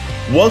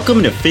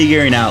Welcome to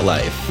Figuring Out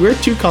Life. We're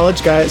two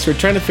college guys who are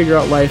trying to figure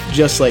out life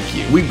just like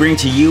you. We bring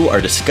to you our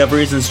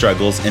discoveries and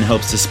struggles in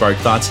hopes to spark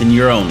thoughts in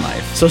your own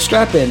life. So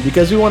strap in,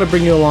 because we want to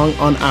bring you along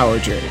on our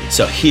journey.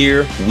 So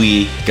here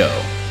we go.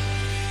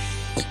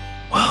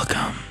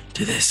 Welcome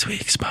to this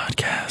week's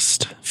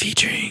podcast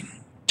featuring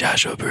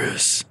Joshua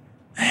Bruce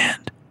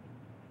and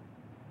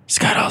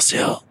Scott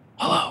Allstill.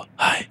 Hello.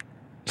 Hi.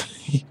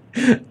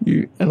 I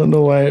don't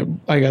know why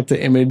I got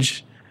the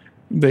image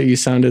that you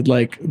sounded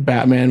like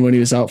Batman when he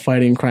was out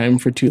fighting crime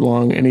for too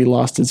long and he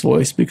lost his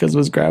voice because of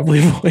his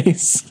gravelly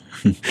voice.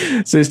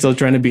 So he's still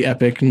trying to be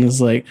epic and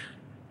is like,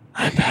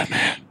 I'm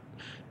Batman.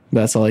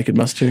 That's all I could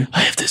muster.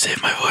 I have to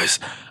save my voice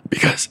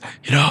because,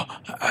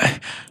 I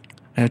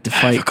have to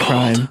fight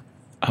crime.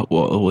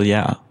 Well,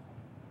 yeah.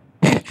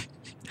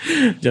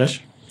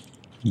 Josh?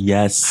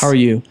 Yes. How are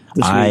you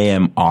this week? I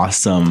am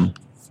awesome.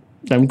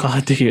 I'm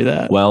glad to hear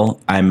that.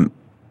 Well, I'm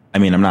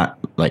not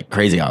like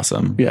crazy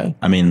awesome. Yeah.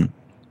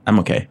 I'm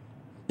okay.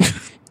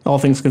 All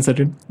things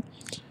considered.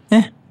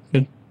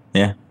 Good.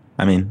 Yeah.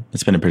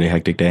 It's been a pretty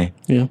hectic day.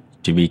 Yeah.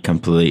 To be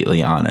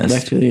completely honest.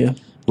 Actually, yeah.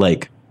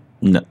 Like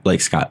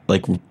Scott,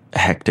 like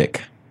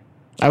hectic.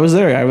 I was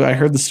there. I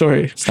heard the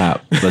story.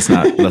 Stop. Let's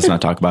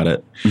not talk about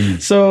it.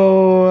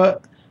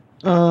 So,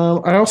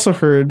 I also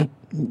heard,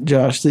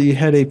 Josh, that you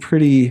had a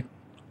pretty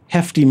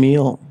hefty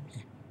meal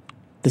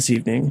this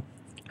evening,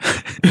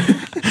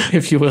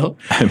 if you will.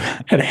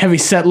 Had a heavy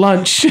set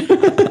lunch.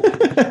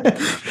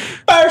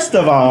 First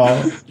of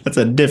all, that's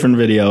a different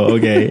video.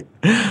 Okay.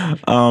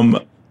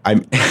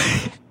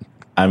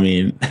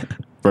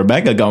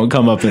 Rebecca gonna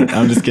come up and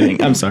I'm just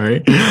kidding. I'm sorry.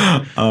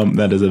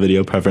 That is a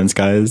video preference,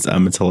 guys.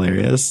 It's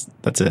hilarious.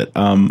 That's it.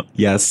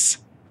 Yes.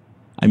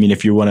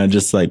 If you want to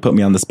just like put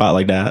me on the spot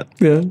like that.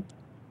 Yeah.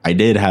 I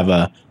did have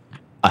a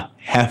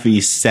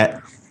heavy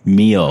set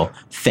meal.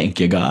 Thank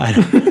you, God.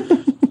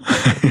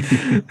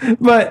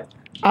 But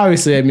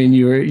obviously,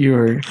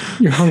 you're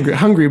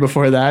hungry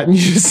before that, and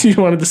you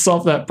wanted to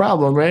solve that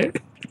problem, right?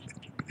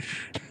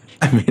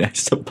 I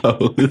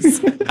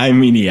suppose.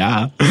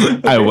 Yeah.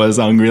 I was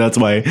hungry. That's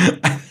why.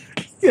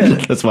 Yeah.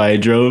 That's why I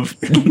drove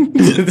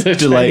the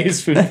to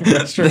Chinese food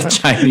restaurant. The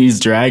Chinese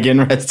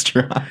Dragon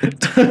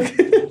restaurant.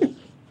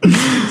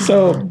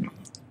 So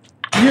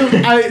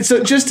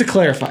just to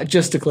clarify,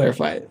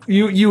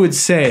 you would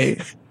say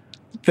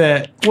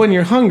that when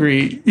you're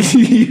hungry,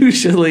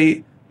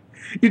 usually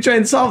you try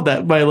and solve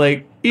that by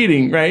like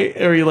eating, right?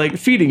 Or you like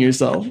feeding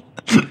yourself.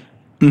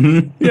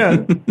 Mm-hmm.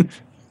 Yeah.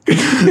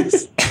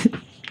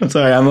 I'm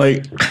sorry. I'm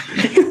like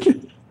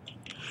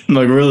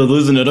really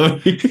losing it over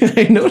here.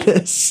 I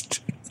noticed.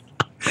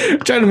 I'm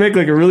trying to make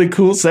like a really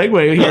cool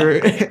segue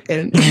here,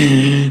 and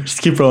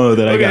just keep rolling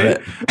with it. Okay. I got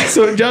it.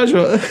 So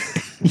Joshua,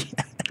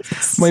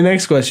 yes. My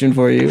next question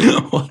for you: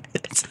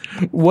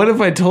 What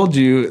if I told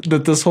you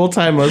that this whole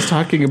time I was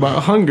talking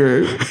about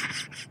hunger,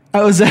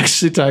 I was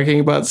actually talking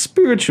about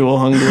spiritual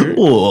hunger?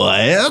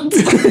 What?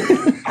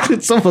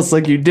 It's almost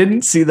like you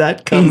didn't see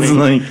that coming. It's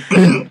like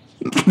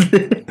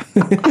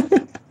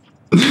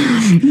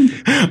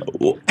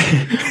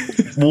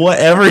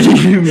whatever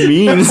you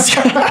mean.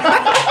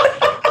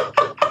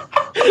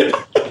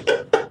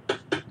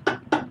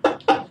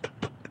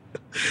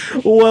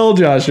 Well,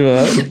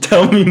 Joshua,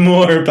 tell me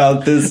more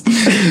about this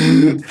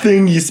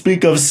thing you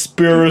speak of,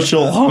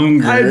 spiritual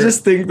hunger. I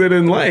just think that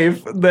in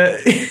life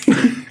that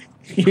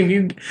you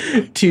need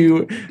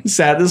to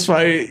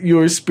satisfy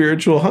your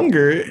spiritual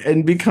hunger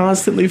and be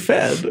constantly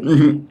fed.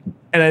 Mm-hmm.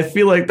 And I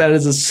feel like that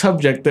is a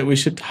subject that we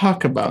should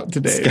talk about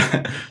today.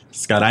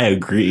 Scott, I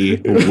agree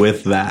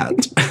with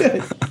that.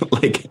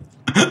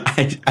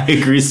 I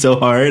agree so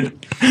hard,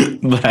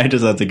 but I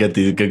just have to get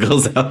these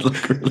giggles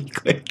out really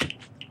quick.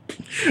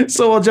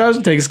 So while Josh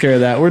takes care of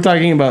that, we're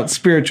talking about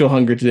spiritual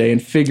hunger today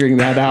and figuring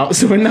that out.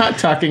 So we're not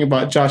talking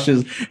about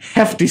Josh's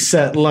hefty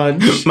set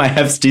lunch. My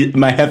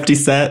hefty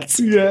sets.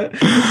 Yeah.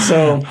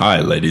 So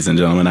hi, ladies and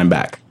gentlemen, I'm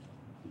back.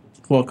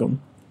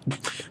 Welcome.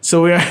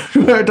 So we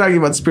are talking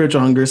about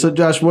spiritual hunger. So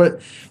Josh,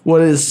 what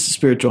is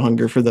spiritual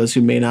hunger for those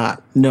who may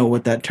not know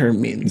what that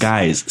term means?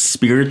 Guys,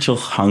 spiritual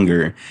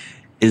hunger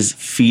is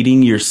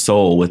feeding your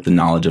soul with the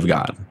knowledge of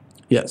God.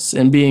 Yes,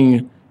 and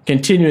being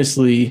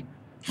continuously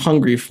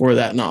hungry for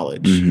that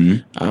knowledge.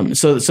 Mm-hmm.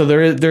 So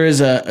there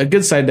is a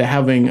good side to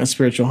having a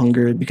spiritual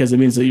hunger, because it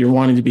means that you're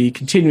wanting to be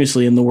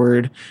continuously in the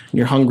Word. And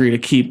you're hungry to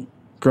keep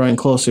growing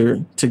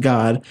closer to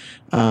God.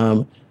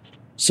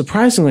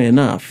 Surprisingly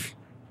enough,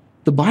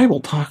 the Bible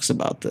talks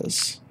about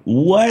this.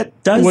 What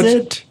does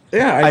it?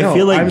 Yeah, I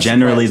feel like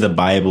generally the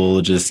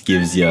Bible just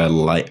gives you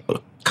like,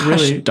 oh, gosh,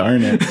 really?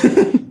 Darn it.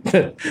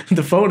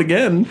 The phone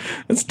again.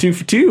 That's 2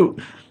 for 2.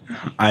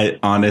 I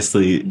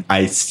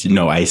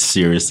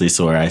seriously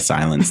swear I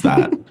silenced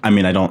that.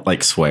 I don't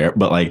like swear,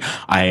 but like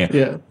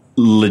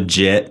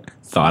legit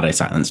thought I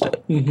silenced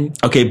it. Mm-hmm.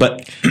 Okay,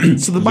 but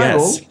so the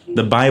Bible, yes,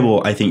 the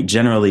Bible, I think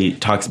generally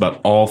talks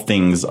about all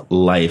things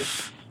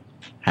life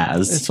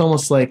has. It's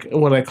almost like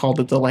what I called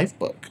it, the life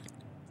book.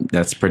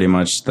 That's pretty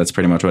much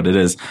what it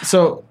is.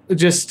 So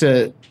just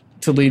to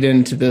to lead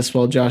into this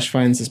while Josh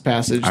finds this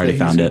passage. I already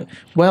found it.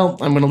 Well,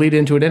 I'm going to lead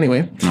into it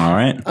anyway. All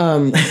right.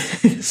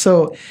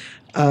 So,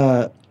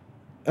 I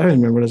don't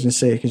remember what I was going to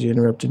say because you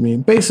interrupted me.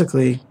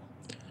 Basically,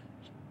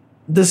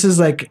 this is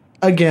like,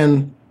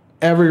 again,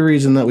 every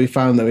reason that we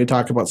found that we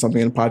talk about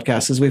something in a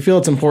podcast is we feel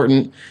it's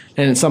important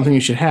and it's something you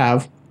should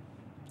have.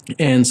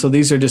 And so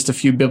these are just a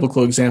few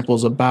biblical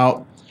examples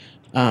about,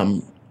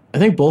 I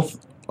think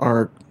both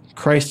are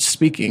Christ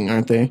speaking,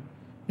 aren't they?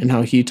 And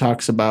how he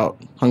talks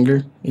about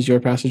hunger. Is your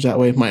passage that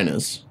way? Mine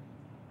is.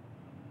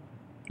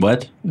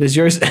 What? Is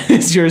yours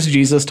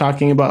Jesus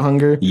talking about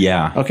hunger?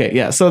 Yeah. Okay,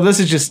 yeah. So this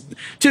is just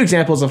two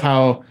examples of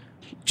how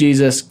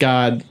Jesus,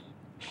 God,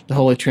 the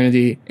Holy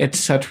Trinity,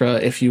 etc.,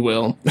 if you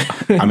will.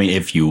 I mean,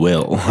 if you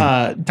will.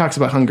 Talks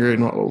about hunger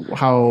and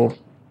how.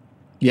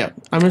 Yeah,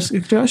 I'm just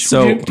Josh.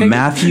 So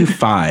Matthew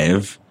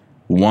 5,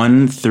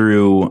 1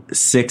 through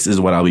 6 is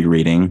what I'll be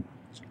reading.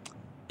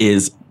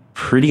 Is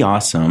pretty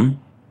awesome,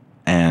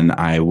 and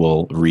I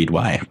will read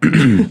why.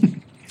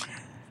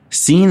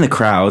 Seeing the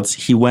crowds,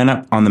 he went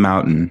up on the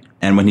mountain,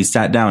 and when he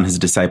sat down, his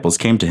disciples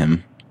came to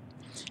him.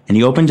 And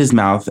he opened his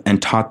mouth and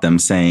taught them,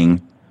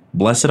 saying,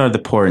 "Blessed are the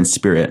poor in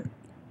spirit,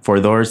 for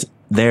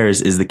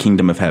theirs is the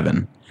kingdom of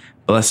heaven.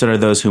 Blessed are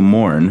those who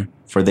mourn,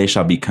 for they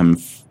shall be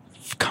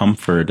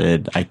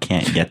comforted." I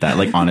can't get that.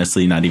 Like,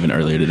 honestly, not even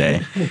earlier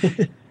today.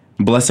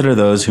 Blessed are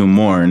those who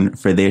mourn,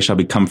 for they shall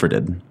be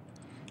comforted.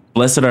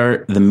 Blessed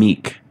are the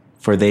meek,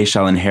 for they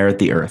shall inherit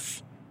the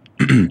earth.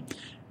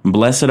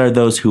 Blessed are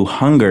those who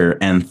hunger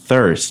and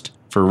thirst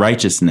for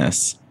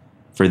righteousness,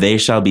 for they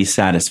shall be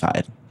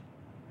satisfied.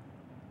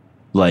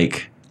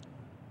 Like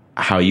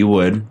how you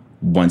would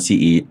once you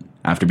eat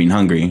after being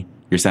hungry,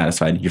 you're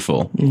satisfied, you're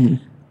full.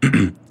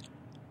 Mm-hmm.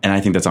 And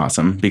I think that's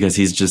awesome because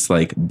he's just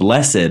like,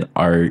 blessed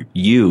are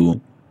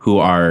you who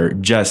are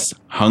just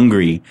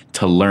hungry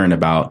to learn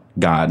about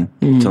God,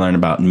 to learn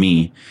about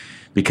me,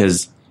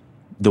 because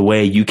the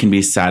way you can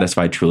be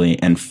satisfied truly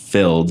and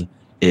filled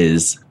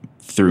is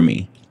through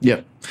me.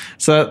 Yep.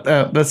 So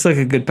that's like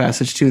a good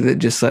passage too. That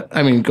just,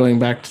 going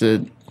back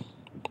to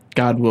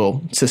God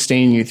will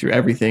sustain you through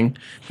everything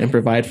and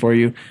provide for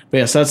you. But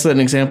yes, that's an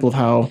example of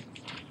how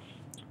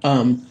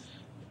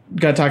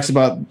God talks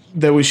about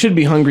that we should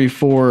be hungry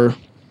for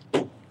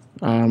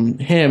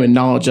him and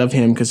knowledge of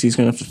him because he's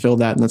going to fulfill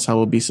that, and that's how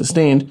we'll be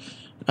sustained.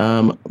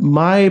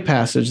 My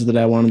passage that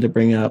I wanted to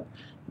bring up,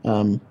 I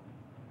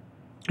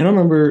don't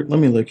remember. Let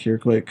me look here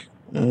quick.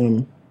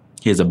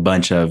 He has a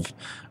bunch of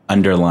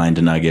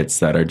underlined nuggets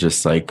that are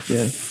just like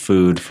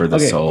food for the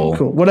soul.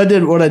 Cool. What I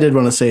did want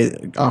to say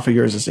off of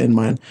yours is in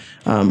mine.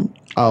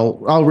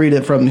 I'll read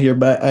it from here,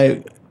 but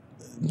I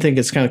think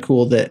it's kind of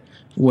cool that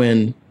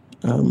when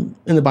in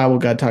the Bible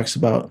God talks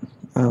about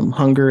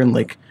hunger and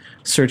like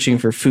searching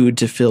for food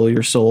to fill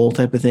your soul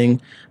type of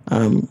thing,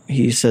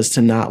 he says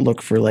to not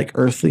look for like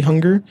earthly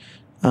hunger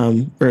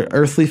or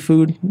earthly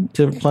food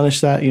to replenish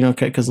that,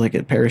 because like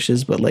it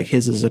perishes, but like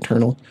his is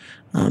eternal.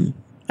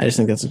 I just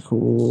think that's a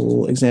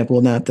cool example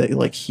of that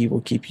like he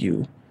will keep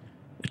you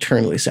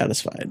eternally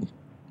satisfied.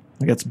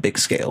 Like that's big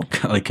scale.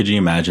 Like, could you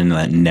imagine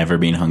that never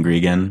being hungry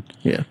again?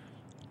 Yeah.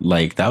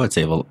 Like that would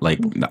save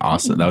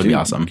awesome. That would be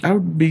awesome. I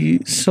would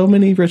be so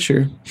many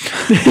richer.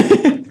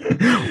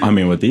 I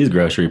mean, with these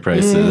grocery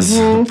prices.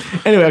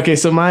 Mm-hmm. Anyway, okay.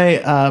 So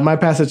my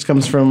passage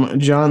comes from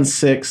John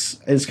 6.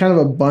 It's kind of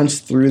a bunch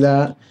through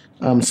that.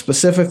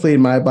 Specifically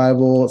in my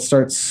Bible, it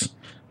starts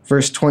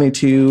verse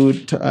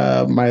 22.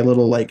 My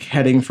little like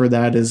heading for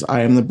that is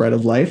 "I am the bread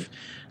of life."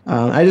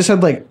 I just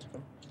had like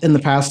in the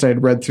past I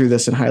had read through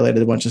this and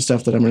highlighted a bunch of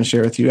stuff that I'm going to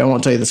share with you. I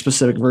won't tell you the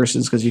specific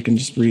verses because you can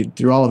just read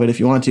through all of it if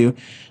you want to.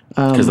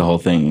 Because the whole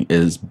thing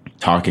is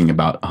talking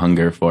about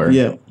hunger for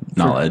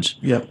knowledge.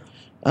 Yep.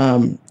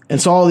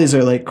 And so all of these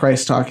are like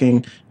Christ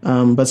talking.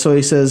 But so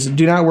he says,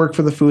 "Do not work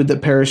for the food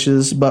that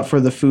perishes, but for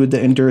the food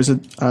that endures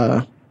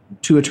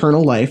to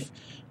eternal life,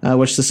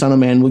 which the Son of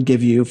Man will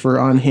give you. For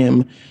on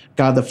him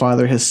God the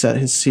Father has set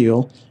his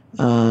seal."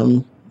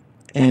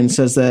 And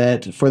says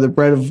that for the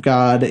bread of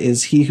God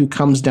is he who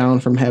comes down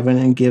from heaven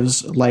and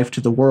gives life to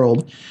the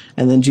world.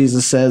 And then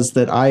Jesus says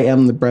that I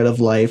am the bread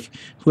of life.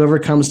 Whoever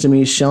comes to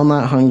me shall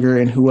not hunger,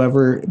 and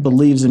whoever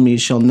believes in me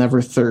shall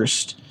never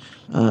thirst.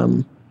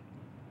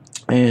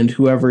 And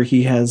whoever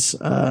has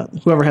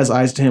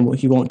eyes to him,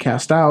 he won't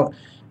cast out.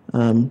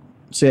 So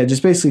yeah,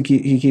 just basically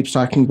he keeps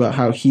talking about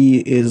how he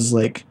is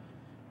like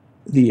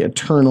the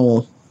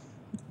eternal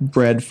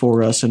bread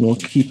for us and will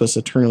keep us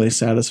eternally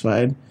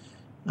satisfied.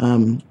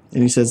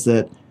 And he says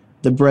that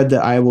the bread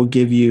that I will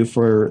give you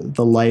for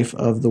the life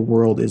of the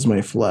world is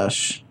my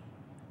flesh.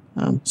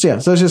 So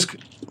it's just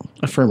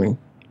affirming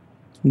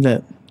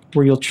that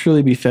where you'll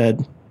truly be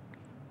fed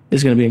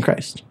is going to be in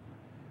Christ.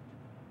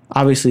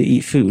 Obviously,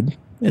 eat food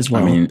as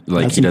well. I mean,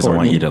 like That's he doesn't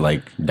want important. you to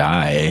like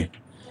die.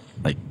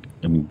 Like,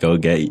 I mean,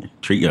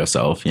 treat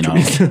yourself. Get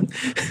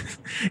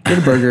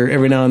a burger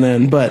every now and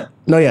then. But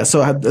no, yeah.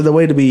 So the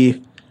way to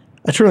be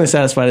eternally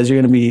satisfied is you're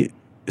going to be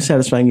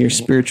satisfying your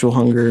spiritual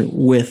hunger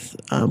with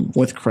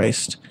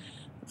Christ.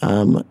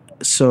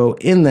 So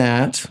in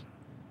that,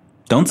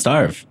 don't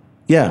starve.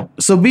 Yeah.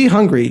 So be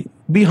hungry,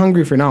 be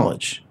hungry for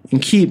knowledge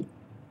and keep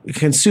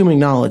consuming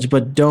knowledge,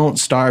 but don't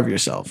starve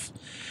yourself.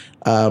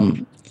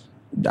 I'll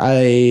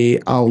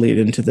lead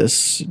into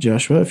this,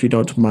 Joshua, if you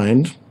don't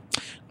mind.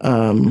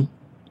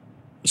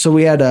 So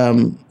we had,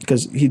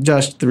 because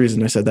Josh, the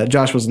reason I said that,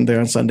 Josh wasn't there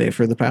on Sunday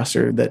for the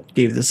pastor that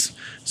gave this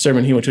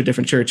sermon. He went to a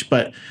different church.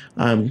 But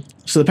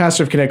so the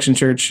pastor of Connection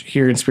Church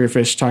here in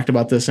Spearfish talked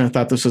about this, and I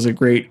thought this was a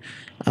great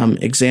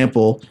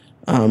example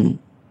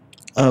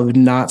of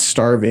not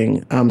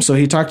starving. So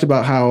he talked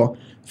about how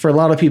for a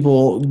lot of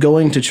people,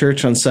 going to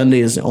church on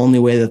Sunday is the only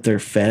way that they're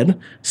fed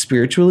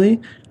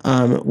spiritually,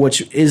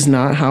 which is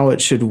not how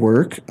it should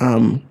work.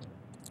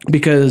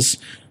 Because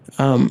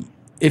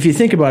if you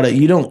think about it,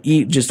 you don't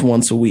eat just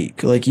once a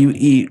week. Like, you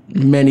eat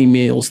many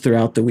meals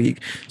throughout the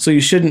week. So you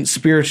shouldn't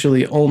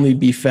spiritually only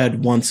be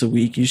fed once a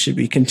week. You should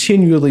be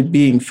continually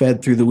being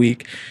fed through the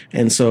week.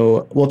 And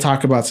so we'll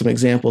talk about some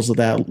examples of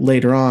that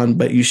later on,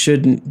 but you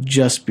shouldn't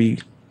just be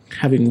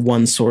having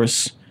one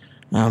source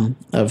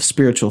of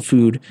spiritual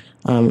food.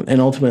 And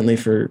ultimately,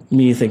 for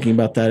me thinking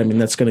about that, I mean,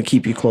 that's going to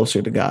keep you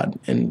closer to God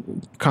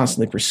and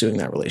constantly pursuing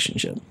that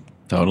relationship.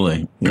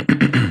 Totally.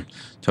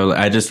 Totally.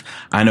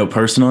 I know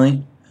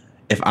personally,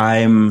 if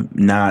I'm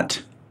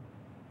not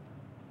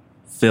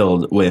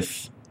filled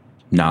with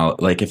knowledge,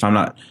 like if I'm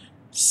not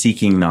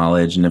seeking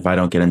knowledge, and if I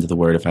don't get into the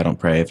Word, if I don't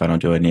pray, if I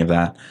don't do any of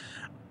that,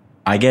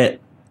 I get,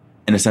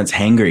 in a sense,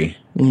 hangry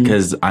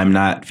because I'm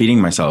not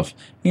feeding myself.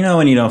 You know,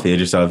 when you don't feed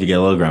yourself, you get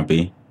a little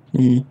grumpy.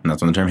 And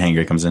that's when the term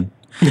hangry comes in.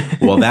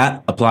 Well,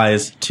 that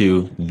applies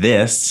to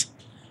this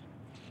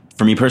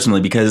for me personally,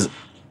 because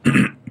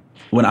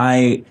when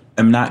I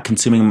am not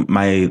consuming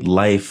my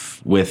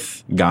life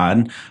with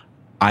God,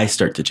 I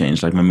start to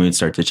change, like my moods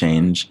start to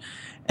change.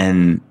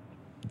 And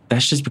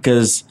that's just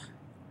because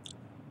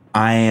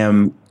I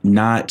am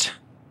not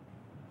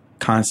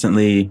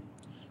constantly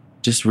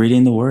just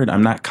reading the Word.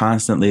 I'm not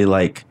constantly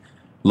like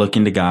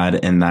looking to God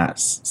in that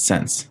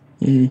sense.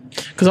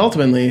 Because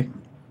ultimately,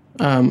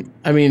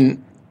 I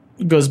mean,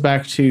 it goes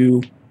back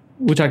to,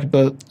 we talked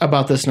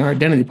about this in our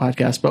identity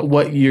podcast, but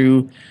what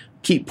you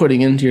keep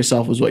putting into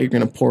yourself is what you're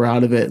going to pour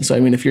out of it. So, I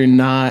mean, if you're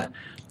not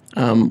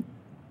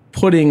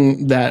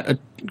putting that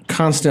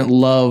constant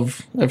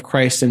love of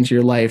Christ into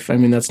your life, I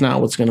mean, that's not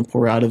what's going to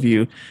pour out of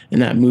you,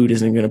 and that mood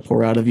isn't going to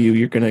pour out of you.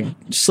 You're going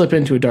to slip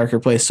into a darker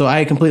place. So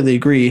I completely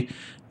agree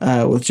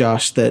with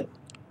Josh that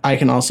I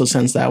can also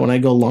sense that when I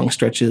go long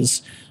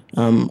stretches.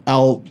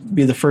 I'll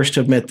be the first to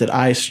admit that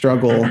I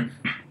struggle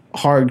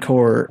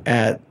hardcore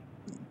at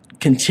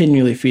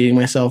continually feeding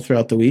myself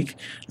throughout the week,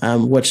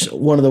 which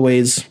one of the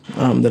ways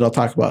that I'll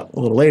talk about a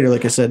little later,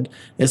 like I said,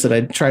 is that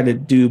I try to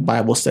do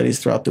Bible studies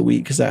throughout the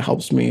week because that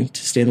helps me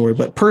to stay in the Word.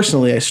 But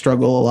personally, I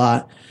struggle a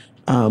lot.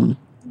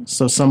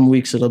 So some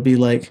weeks it'll be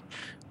like,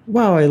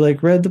 wow, I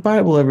like read the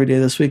Bible every day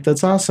this week.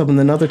 That's awesome. And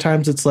then other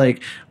times it's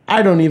like,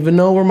 I don't even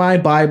know where my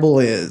Bible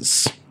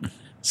is.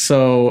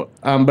 So,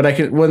 but I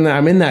can, when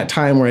I'm in that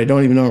time where I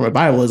don't even know where my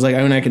Bible is, like,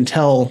 I mean, I can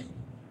tell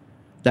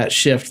that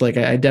shift. Like,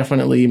 I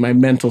definitely, my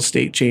mental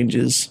state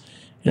changes,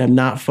 and I'm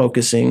not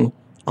focusing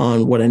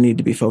on what I need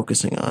to be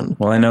focusing on.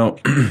 Well, I know,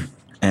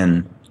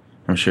 and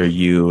I'm sure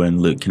you and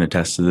Luke can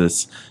attest to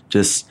this,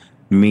 just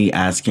me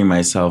asking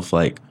myself,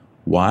 like,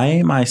 why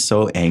am I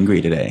so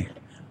angry today?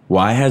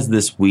 Why has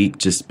this week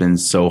just been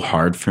so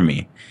hard for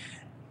me?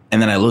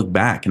 And then I look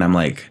back and I'm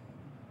like,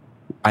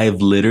 I've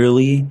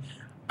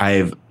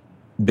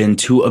been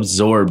too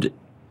absorbed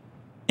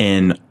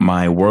in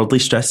my worldly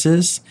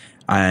stresses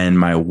and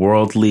my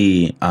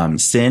worldly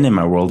sin and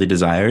my worldly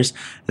desires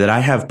that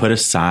I have put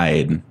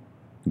aside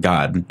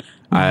God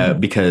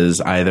because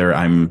either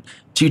I'm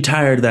too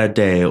tired that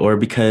day, or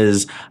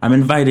because I'm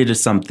invited to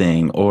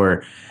something,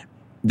 or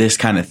this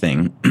kind of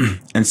thing.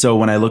 And so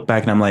when I look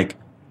back and I'm like,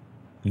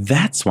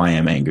 that's why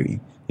I'm angry.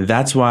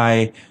 That's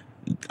why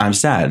I'm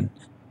sad.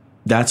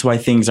 That's why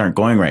things aren't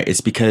going right.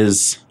 It's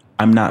because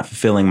I'm not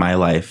fulfilling my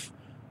life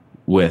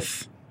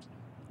with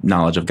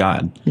knowledge of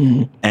God.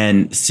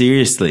 And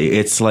seriously,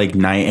 it's like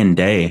night and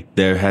day.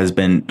 There has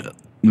been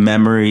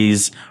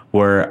memories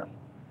where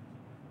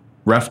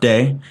rough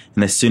day,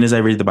 and as soon as I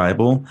read the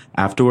Bible,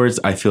 afterwards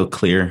I feel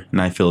clear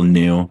and I feel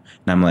new, and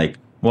I'm like,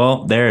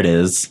 well, there it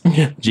is.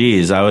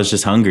 Geez, I was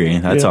just hungry.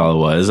 That's all it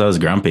was. I was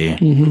grumpy.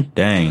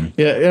 Dang.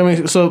 Yeah, I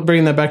mean, so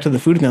bringing that back to the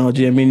food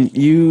analogy, I mean,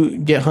 you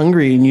get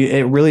hungry and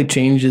it really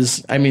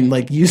changes. I mean,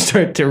 like, you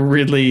start to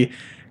really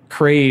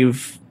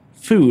crave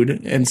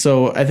food. And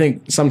so I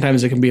think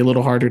sometimes it can be a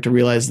little harder to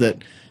realize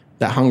that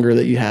that hunger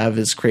that you have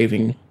is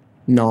craving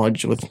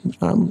knowledge with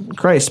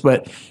Christ.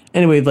 But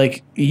anyway,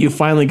 like, you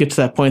finally get to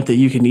that point that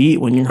you can eat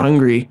when you're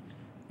hungry,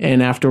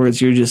 and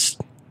afterwards you're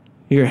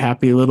a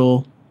happy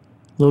little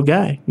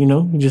guy, you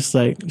know, you just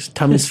like,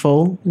 tummy's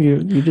full. You're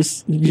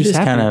just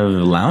kind of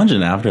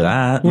lounging after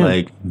that. Yeah.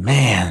 Like,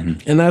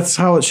 man. And that's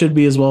how it should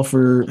be as well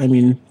for, I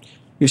mean,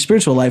 your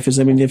spiritual life is,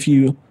 I mean, if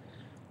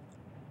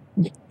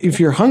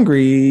you're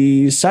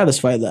hungry,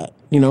 satisfy that,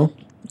 you know,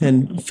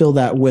 and fill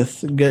that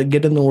with,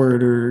 get in the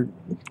Word or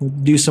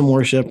do some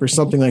worship or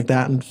something like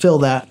that, and fill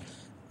that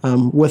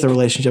with a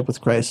relationship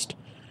with Christ.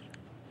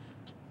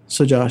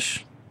 So,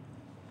 Josh,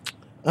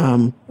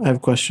 I have a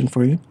question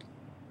for you.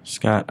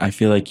 Scott, I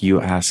feel like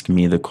you ask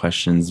me the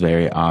questions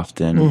very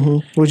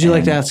often. Would you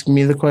like to And ask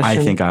me the question?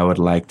 I think I would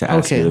like to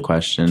ask you Okay. the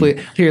question.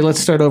 Please, here, let's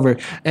start over.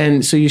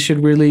 And so you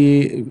should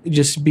really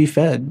just be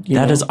fed.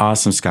 That is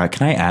awesome, Scott.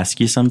 Can I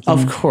ask you something?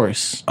 Of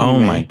course. Oh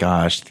You my may.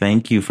 gosh.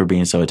 Thank you for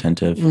being so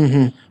attentive.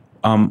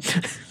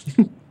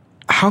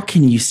 How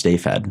can you stay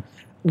fed?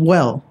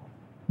 Well,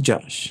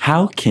 Josh,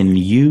 How can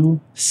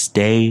you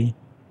stay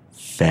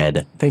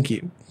fed? thank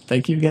you.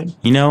 Thank you again.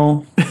 You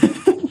know,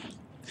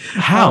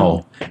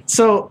 how?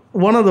 So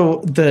one of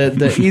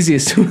the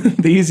easiest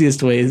the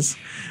easiest ways,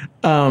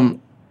 like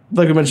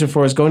I mentioned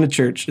before, is going to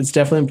church. It's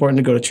definitely important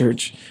to go to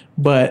church,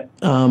 but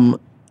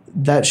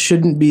that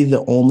shouldn't be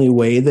the only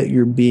way that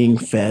you're being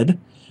fed.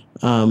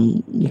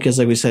 Because,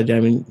 like we said, I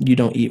mean, you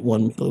don't eat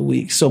one meal a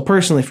week. So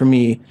personally, for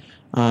me,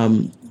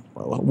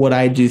 what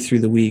I do through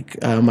the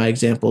week, my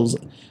examples.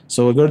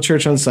 So I go to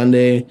church on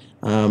Sunday.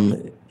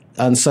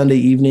 On Sunday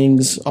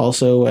evenings,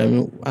 also, I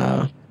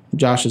mean,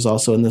 Josh is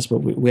also in this, but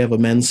we have a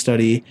men's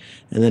study.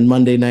 And then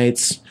Monday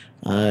nights,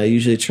 I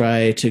usually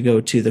try to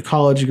go to the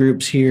college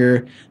groups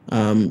here.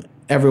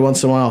 Every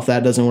once in a while, if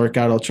that doesn't work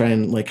out, I'll try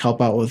and like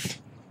help out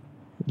with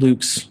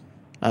Luke's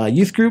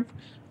youth group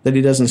that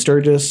he does in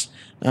Sturgis.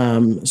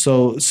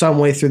 So some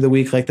way through the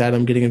week like that,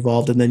 I'm getting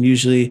involved. And then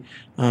usually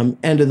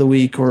end of the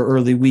week or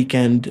early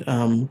weekend,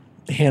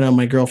 Hannah,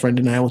 my girlfriend,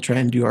 and I will try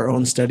and do our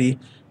own study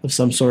of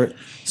some sort.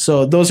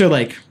 So those are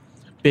like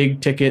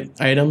big ticket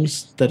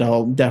items that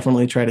I'll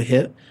definitely try to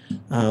hit.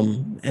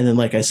 And then,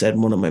 like I said,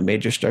 one of my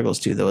major struggles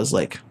too, though, is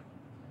like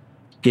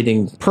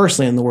getting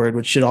personally in the Word,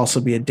 which should also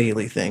be a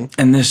daily thing.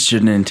 And this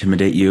shouldn't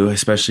intimidate you,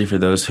 especially for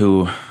those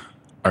who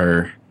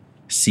are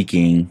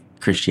seeking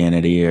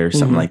Christianity or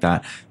something like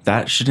that.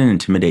 That shouldn't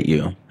intimidate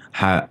you.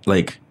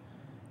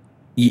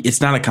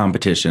 It's not a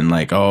competition.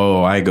 Like,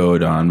 oh, I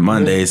go on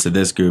Mondays to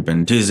this group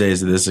and Tuesdays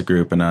to this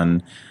group, and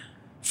on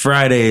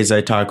Fridays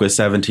I talk with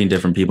 17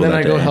 different people. Then that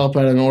I go day. help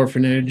at an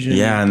orphanage.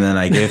 Yeah, and then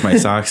I gave my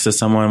socks to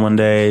someone one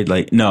day.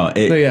 Like, no,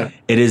 it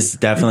is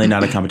definitely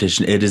not a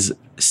competition. It is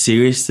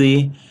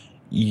seriously,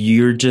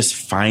 you're just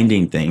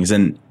finding things,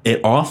 and it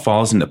all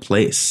falls into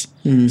place.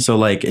 So,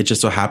 like, it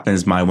just so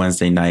happens my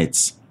Wednesday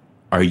nights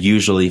are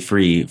usually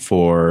free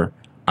for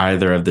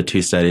either of the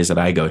two studies that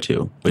I go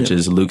to, which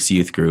is Luke's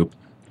youth group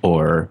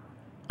or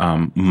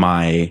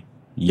my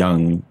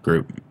young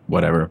group,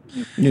 whatever.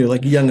 You're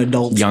like young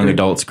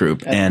adults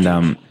group.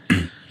 And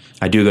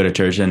I do go to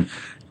church, and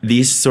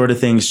these sort of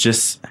things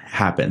just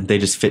happen. They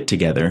just fit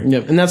together.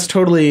 Yep. And that's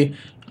totally,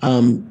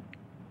 I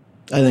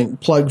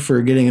think, plug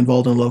for getting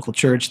involved in a local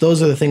church.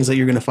 Those are the things that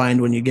you're going to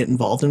find when you get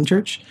involved in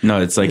church.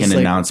 No, it's like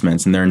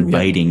announcements, and they're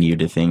inviting you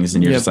to things,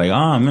 and you're just like, oh,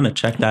 I'm going to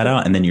check that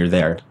out. And then you're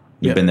there.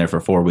 You've been there for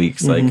 4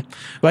 weeks. Like,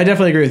 but I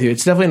definitely agree with you.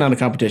 It's definitely not a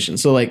competition.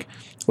 So like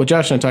what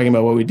Josh and I are talking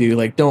about, what we do,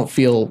 like, don't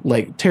feel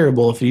like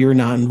terrible if you're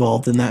not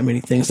involved in that many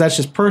things. That's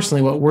just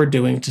personally what we're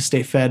doing to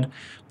stay fed.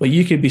 But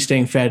you could be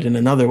staying fed in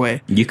another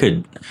way. You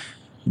could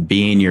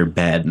be in your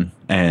bed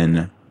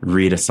and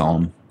read a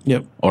psalm.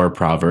 Yep. Or a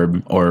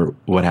proverb or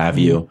what have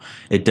you.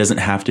 It doesn't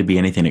have to be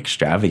anything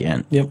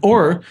extravagant. Yep.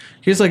 Or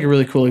here's like a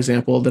really cool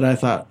example that I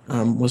thought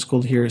was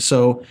cool to hear.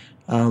 So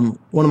one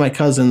of my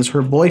cousins,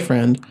 her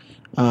boyfriend,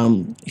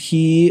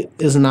 he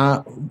is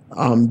not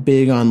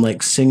big on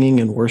like singing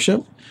and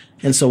worship.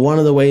 And so one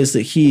of the ways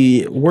that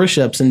he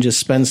worships and just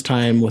spends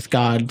time with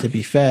God to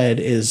be fed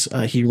is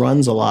he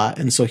runs a lot.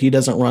 And so he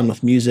doesn't run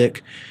with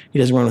music. He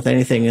doesn't run with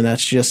anything. And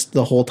that's just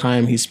the whole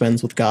time he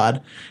spends with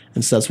God.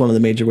 And so that's one of the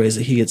major ways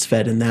that he gets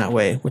fed in that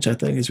way, which I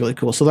think is really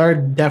cool. So there are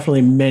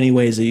definitely many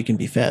ways that you can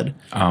be fed.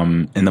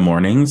 In the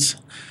mornings,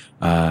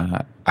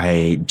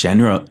 I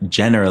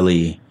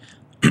generally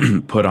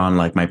put on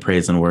like my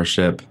praise and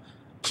worship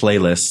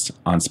playlist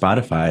on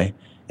Spotify,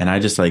 and I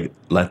just like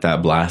let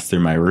that blast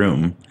through my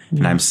room.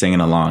 And I'm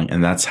singing along,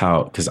 and that's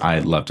how, because I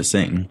love to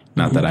sing.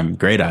 Not that I'm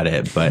great at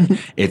it, but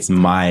it's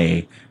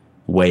my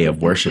way of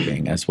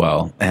worshiping as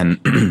well,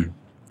 and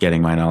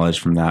getting my knowledge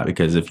from that.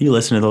 Because if you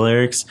listen to the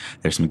lyrics,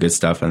 there's some good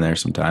stuff in there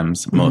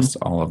sometimes, most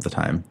all of the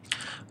time.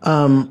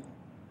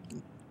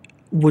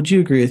 Would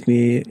you agree with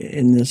me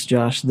in this,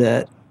 Josh,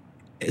 that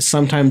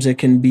sometimes it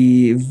can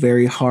be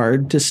very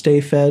hard to stay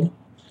fed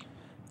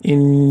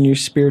in your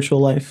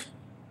spiritual life?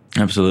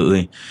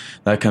 Absolutely.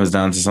 That comes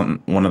down to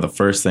one of the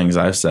first things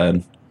I've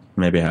said.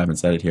 Maybe I haven't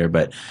said it here,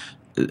 but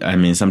I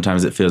mean,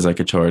 sometimes it feels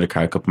like a chore to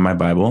crack open my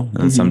Bible.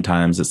 And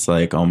sometimes it's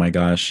like, oh my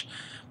gosh,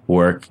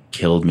 work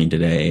killed me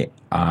today.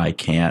 I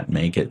can't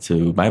make it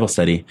to Bible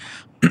study.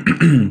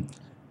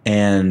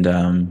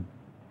 And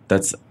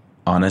that's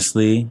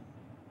honestly,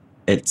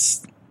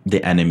 it's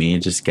the enemy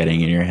just getting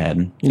in your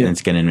head. Yeah. And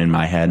it's getting in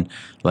my head.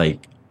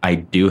 Like, I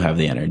do have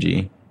the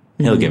energy.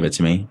 He'll give it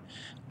to me.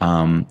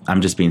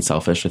 I'm just being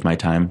selfish with my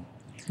time.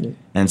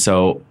 And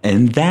so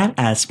in that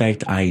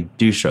aspect, I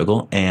do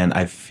struggle, and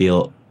I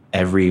feel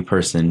every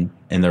person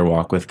in their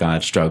walk with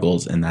God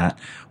struggles in that,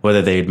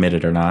 whether they admit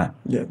it or not.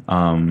 Yeah.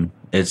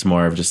 It's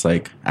more of just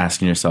like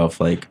asking yourself,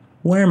 like,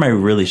 where am I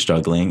really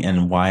struggling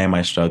and why am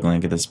I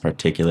struggling with this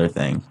particular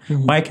thing?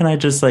 Why can't I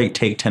just like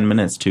take 10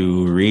 minutes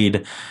to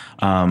read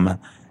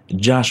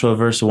Joshua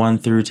verse 1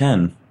 through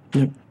 10?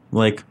 Yep.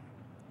 Like,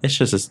 it's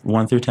just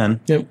 1 through 10.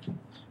 Yep.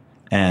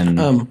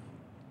 And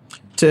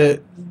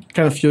to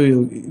kind of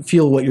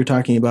feel what you're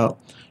talking about,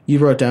 you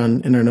wrote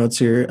down in our notes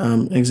here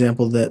an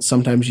example that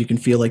sometimes you can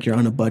feel like you're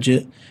on a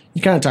budget.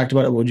 You kind of talked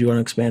about it. Would you want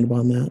to expand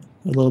upon that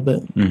a little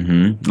bit?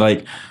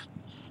 Like,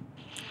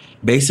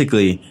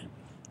 basically,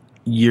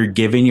 you're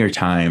giving your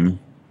time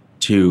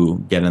to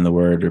get in the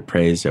Word or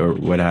praise or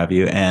what have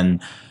you, and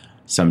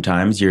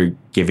sometimes you're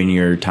giving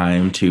your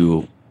time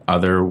to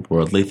other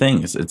worldly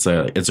things. It's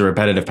a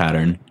repetitive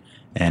pattern,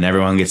 and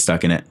everyone gets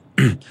stuck in it.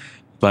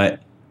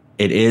 But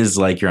it is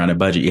like you're on a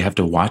budget. You have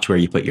to watch where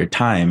you put your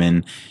time,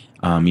 and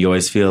you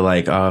always feel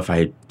like, oh, if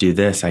I do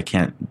this, I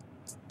can't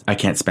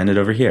spend it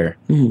over here,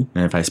 and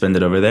if I spend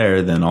it over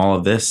there, then all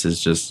of this is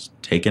just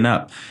taken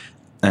up.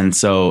 And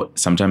so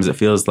sometimes it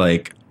feels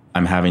like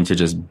I'm having to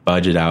just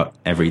budget out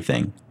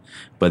everything,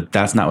 but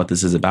that's not what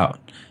this is about.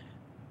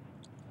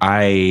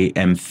 I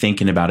am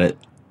thinking about it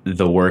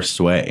the worst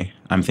way.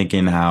 I'm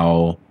thinking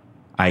how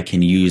I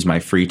can use my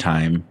free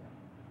time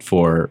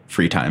for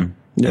free time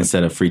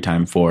instead of free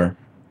time for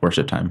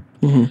worship time.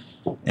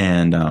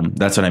 And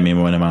that's what I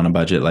mean when I'm on a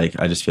budget. Like,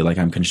 I just feel like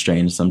I'm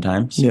constrained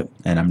sometimes,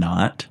 and I'm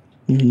not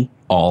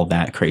all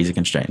that crazy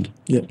constrained.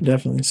 Yep,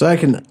 definitely. So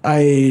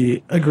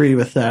I agree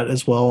with that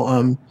as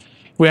well.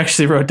 We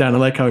actually wrote down, I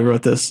like how we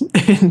wrote this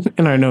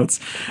in our notes.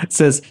 It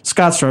says,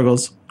 Scott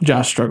struggles,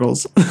 Josh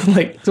struggles.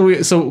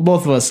 So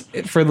both of us,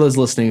 for those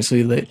listening,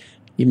 so that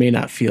you may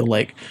not feel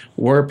like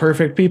we're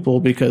perfect people,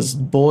 because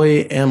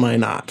boy, am I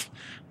not.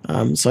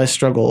 So I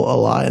struggle a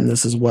lot in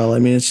this as well. I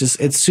mean,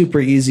 it's super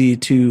easy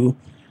to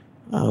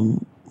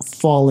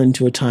fall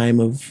into a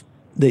time of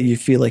that you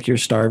feel like you're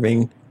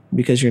starving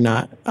because you're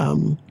not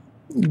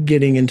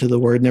getting into the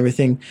Word and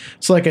everything.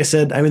 So like I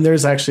said, I mean,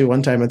 there's actually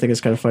one time, I think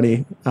it's kind of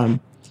funny.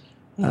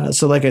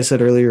 So like I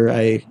said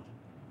earlier,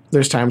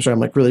 there's times where I'm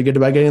like really good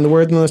about getting the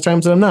Word, and there's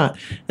times that I'm not.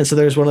 And so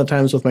there's one of the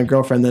times with my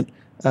girlfriend that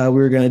we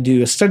were going to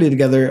do a study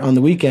together on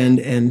the weekend,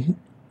 and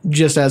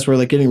just as we're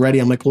like getting ready,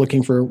 I'm like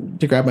looking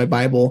to grab my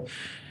Bible,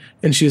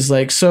 and she's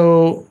like,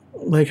 so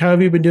like, how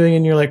have you been doing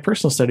in your like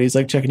personal studies,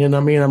 like checking in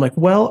on me? And I'm like,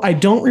 well, I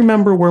don't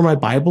remember where my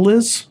Bible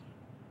is,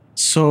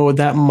 so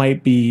that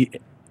might be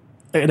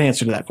an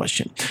answer to that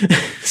question.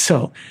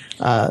 So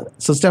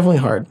it's definitely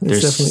hard.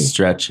 There's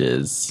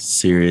stretches,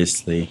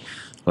 seriously.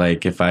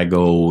 Like, if I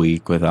go a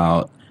week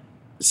without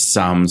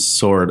some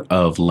sort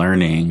of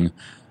learning,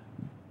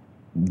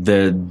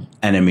 the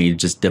enemy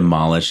just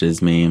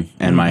demolishes me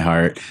and my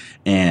heart,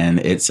 and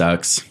it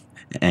sucks,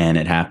 and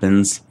it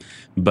happens.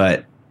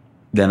 But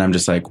then I'm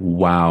just like,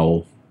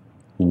 wow,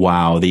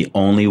 the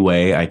only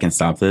way I can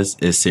stop this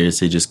is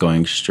seriously just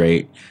going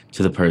straight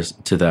to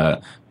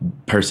the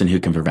person who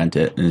can prevent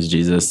it, and is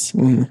Jesus.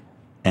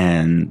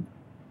 And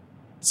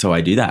so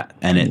I do that,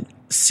 and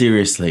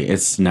seriously,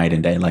 it's night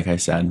and day, like I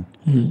said.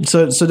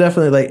 So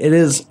definitely, like, it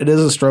is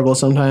a struggle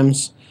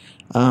sometimes,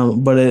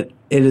 but it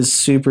is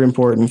super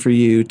important for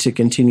you to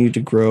continue to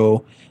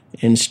grow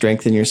and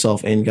strengthen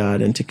yourself in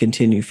God, and to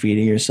continue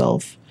feeding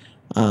yourself.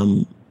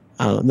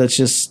 That's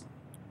just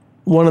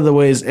one of the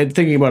ways, and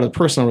thinking about a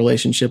personal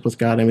relationship with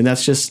God, I mean,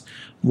 that's just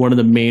one of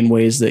the main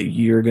ways that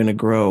you're going to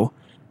grow,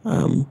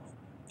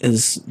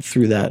 is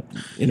through that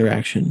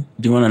interaction.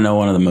 Do you want to know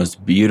one of the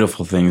most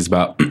beautiful things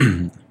about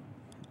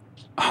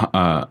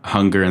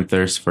hunger and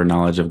thirst for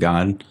knowledge of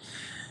God?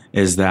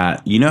 Is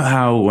that, you know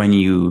how when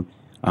you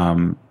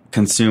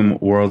consume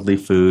worldly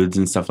foods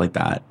and stuff like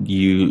that,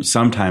 you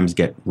sometimes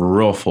get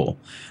real full.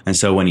 And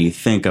so when you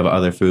think of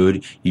other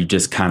food, you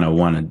just kind of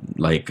want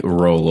to like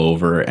roll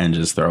over and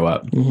just throw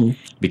up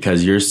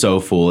because you're so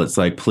full. It's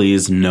like,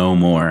 please, no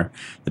more.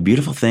 The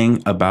beautiful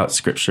thing about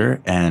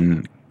Scripture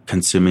and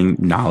consuming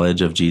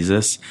knowledge of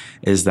Jesus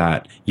is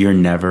that you're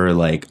never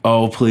like,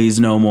 oh, please,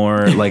 no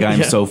more. Like,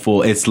 I'm so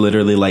full. It's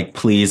literally like,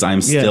 please,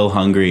 I'm still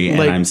hungry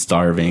and I'm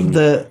starving.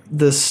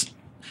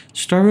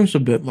 Starving's a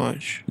bit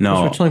much.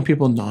 No. We're telling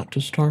people not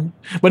to starve.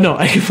 But no,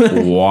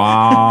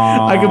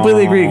 Wow. I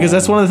completely agree, because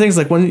that's one of the things,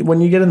 like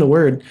when you get in the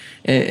Word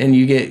and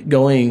you get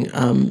going,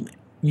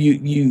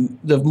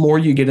 the more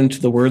you get into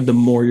the Word, the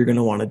more you're going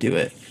to want to do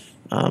it.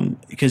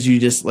 Because you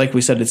just, like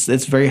we said,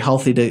 it's very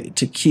healthy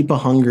to keep a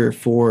hunger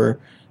for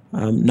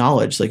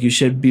knowledge. Like, you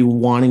should be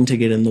wanting to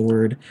get in the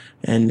Word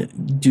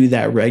and do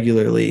that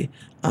regularly.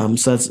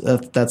 So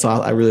that's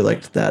all. I really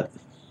liked that.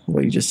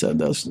 What you just said,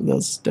 that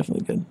was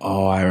definitely good.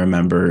 Oh, I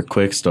remember.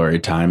 Quick story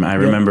time. I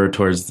remember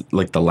towards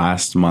like the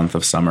last month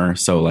of summer,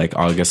 so like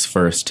August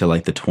 1st to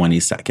like the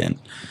 22nd.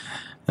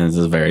 And this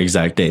is very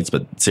exact dates,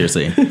 but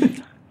seriously,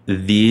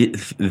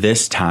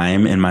 this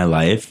time in my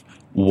life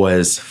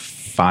was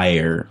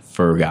fire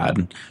for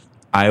God.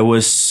 I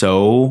was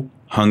so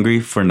hungry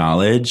for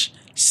knowledge.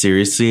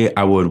 Seriously,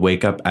 I would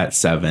wake up at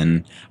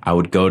 7. I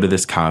would go to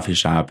this coffee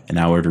shop and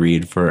I would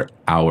read for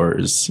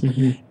hours.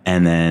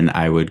 And then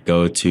I would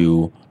go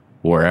to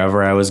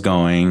wherever I was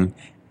going,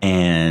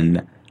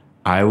 and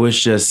I was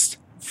just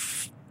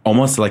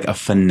almost like a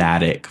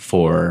fanatic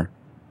for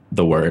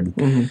the word.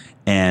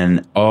 And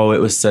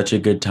it was such a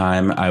good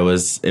time. It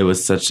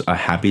was such a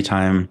happy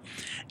time.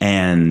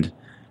 And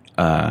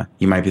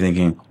you might be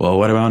thinking, well,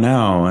 what about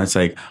now? And it's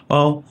like,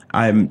 well,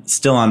 I'm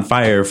still on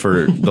fire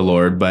for the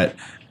Lord, but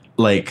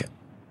like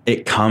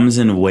it comes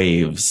in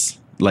waves,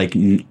 like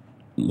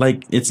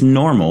it's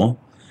normal.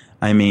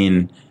 I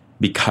mean,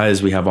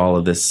 because we have all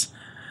of this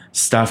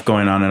stuff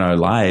going on in our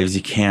lives,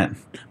 you can't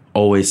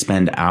always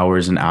spend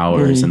hours and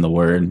hours in the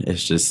Word.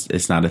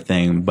 It's not a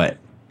thing. But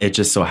it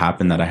just so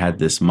happened that I had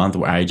this month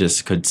where I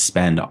just could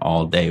spend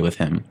all day with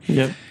Him.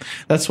 Yep,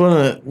 that's one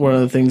of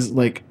the things.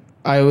 Like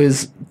I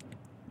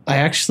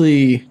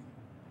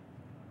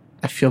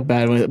feel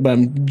bad with it, but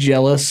I'm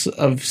jealous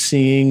of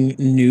seeing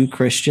new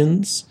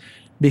Christians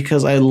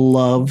because I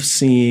love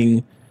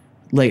seeing,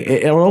 like,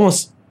 it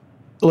almost,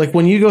 like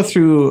when you go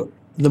through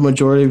the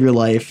majority of your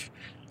life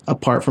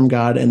apart from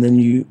God and then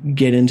you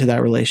get into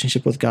that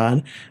relationship with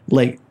God,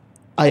 like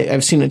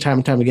I've seen it time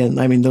and time again.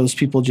 I mean, those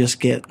people just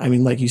get, I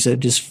mean, like you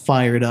said, just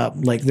fired up.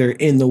 Like they're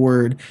in the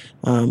Word,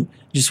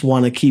 just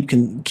want to keep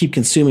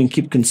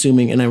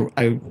consuming. And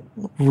I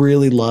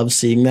really love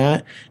seeing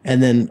that.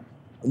 And then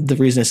the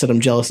reason I said I'm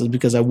jealous is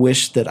because I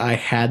wish that I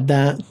had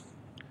that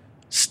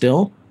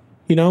still,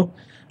 you know,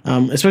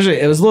 especially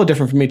it was a little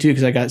different for me too,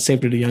 because I got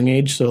saved at a young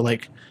age. So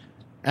like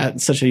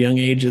at such a young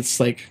age, it's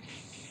like,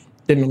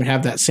 didn't really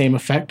have that same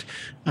effect.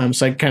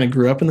 So I kind of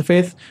grew up in the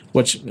faith,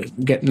 which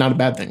not a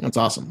bad thing. That's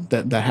awesome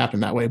that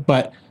happened that way.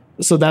 But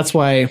so that's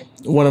why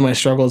one of my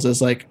struggles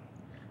is like,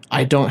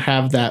 I don't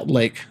have that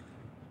like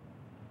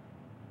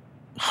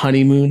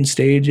honeymoon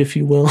stage, if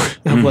you will,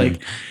 of like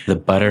the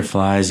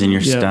butterflies in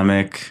your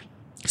stomach.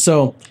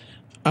 So,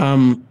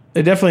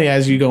 it definitely,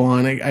 as you go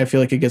on, I feel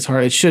like it gets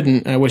hard. It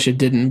shouldn't. I wish it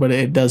didn't, but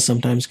it does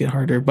sometimes get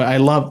harder. But I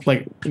love,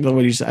 like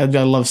what you said,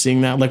 I love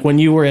seeing that. Like when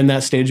you were in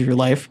that stage of your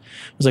life,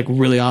 it was like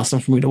really awesome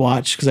for me to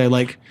watch because I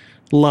like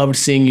loved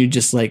seeing you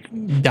just like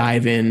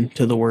dive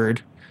into the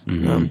Word.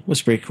 It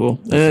was pretty cool.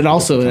 And it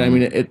also, I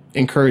mean, it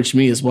encouraged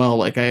me as well.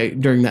 Like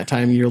during that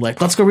time, you're like,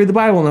 let's go read the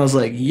Bible. And I was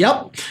like,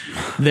 yep,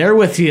 there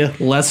with you.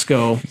 Let's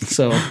go.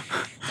 So yeah,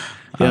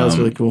 that was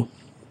really cool.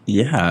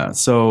 Yeah.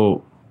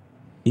 So,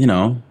 you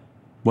know,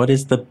 what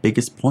is the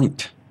biggest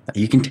point that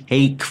you can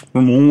take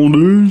from all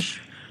this?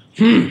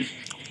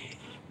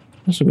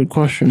 That's a good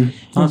question.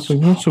 I guess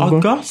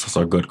that's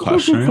a good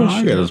question.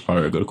 I guess it's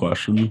probably a good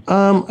question.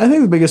 I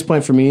think the biggest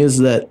point for me is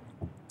that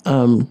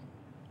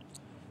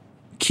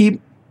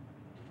keep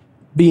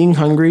being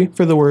hungry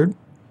for the Word.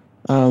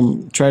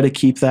 Try to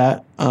keep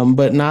that,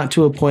 but not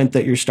to a point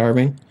that you're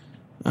starving.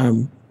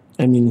 I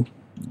mean,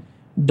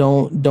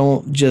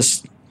 don't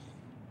just.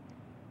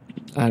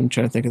 I'm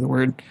trying to think of the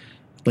word.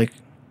 Like,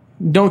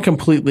 don't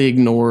completely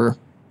ignore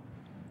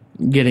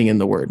getting in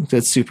the Word.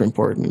 That's super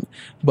important.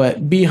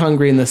 But be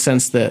hungry in the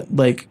sense that,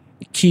 like,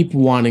 keep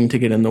wanting to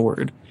get in the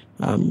Word.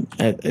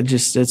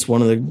 It's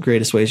one of the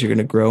greatest ways you're going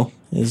to grow.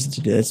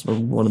 It's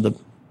one of the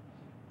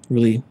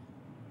really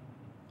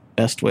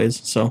best ways.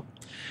 So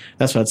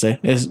that's what I'd say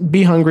is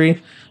be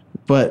hungry,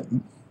 but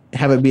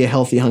have it be a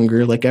healthy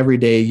hunger. Like every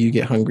day you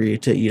get hungry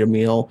to eat a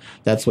meal.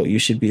 That's what you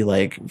should be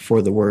like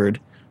for the Word.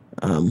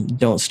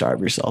 Don't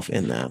starve yourself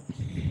in that.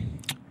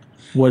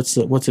 What's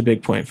a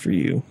big point for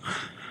you?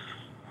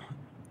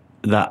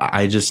 That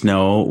I just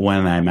know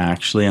when I'm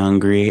actually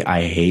hungry,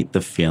 I hate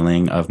the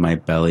feeling of my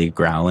belly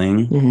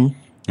growling.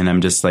 And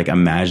I'm just like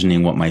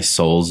imagining what my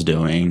soul's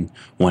doing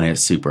when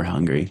it's super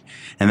hungry.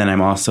 And then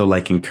I'm also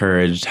like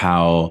encouraged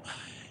how,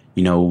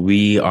 you know,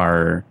 we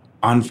are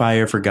on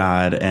fire for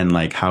God and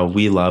like how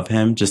we love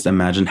Him. Just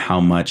imagine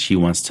how much He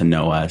wants to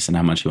know us and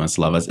how much He wants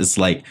to love us. It's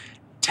like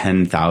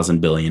 10,000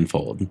 billion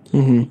fold.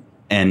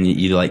 And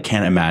you like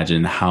can't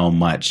imagine how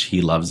much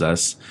He loves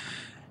us.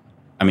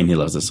 I mean, He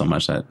loves us so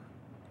much that,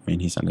 I mean,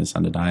 He sent His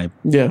Son to die.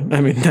 Yeah, I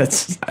mean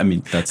that's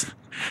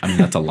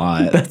a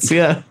lot.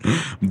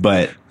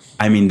 But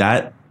I mean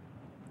that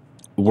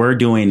we're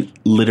doing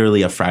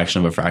literally a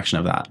fraction of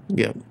that.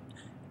 Yeah.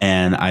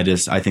 And I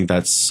think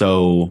that's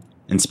so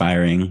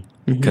inspiring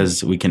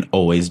because we can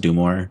always do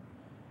more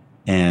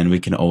and we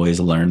can always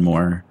learn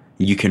more.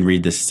 You can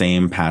read the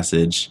same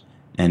passage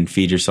and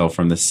feed yourself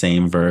from the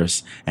same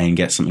verse and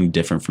get something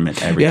different from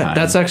it every time.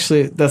 Yeah,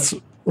 that's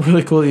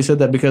really cool that you said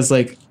that because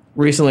like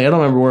recently, I don't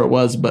remember where it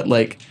was, but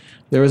like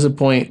there was a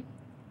point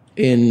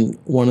in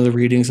one of the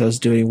readings I was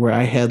doing where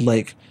I had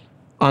like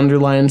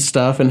underlined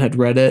stuff and had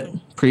read it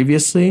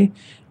previously,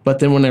 but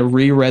then when I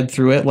reread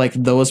through it, like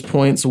those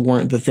points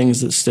weren't the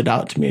things that stood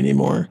out to me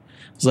anymore.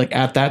 It's like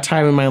at that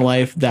time in my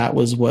life, that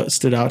was what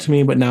stood out to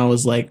me, but now it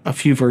was like a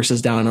few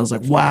verses down. I was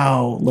like,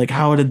 wow, like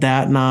how did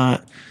that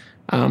not?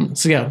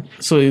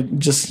 So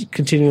just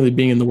continually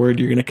being in the Word,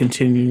 you're going to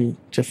continue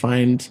to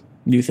find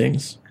new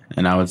things.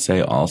 And I would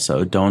say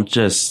also, don't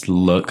just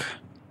look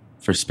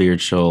for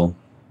spiritual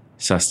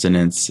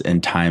sustenance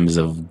in times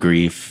of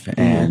grief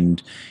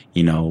and,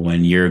 you know,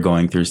 when you're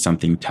going through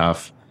something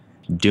tough.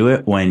 Do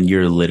it when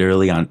you're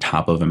literally on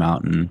top of a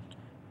mountain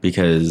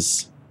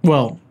because...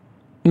 Well,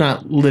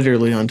 Not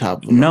literally on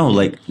top of a No,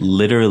 like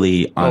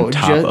literally on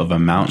top ju- of a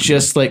mountain.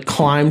 Just like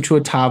climb to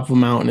a top of a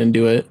mountain and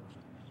do it.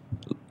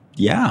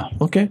 Yeah.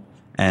 Okay.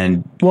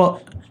 And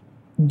Well,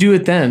 do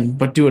it then,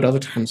 but do it other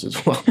times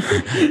as well.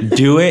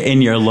 do it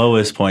in your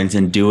lowest points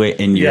and do it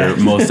in your Yeah.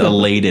 most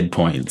elated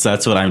points.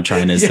 That's what I'm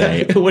trying to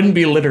say. It wouldn't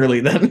be literally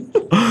then.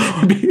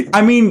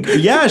 I mean,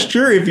 yeah,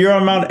 sure. If you're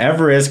on Mount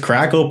Everest,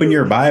 crack open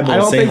your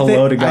Bible, say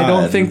hello to God. I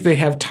don't think they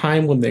have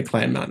time when they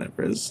climb Mount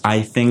Everest.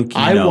 I think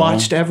I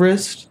watched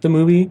Everest, the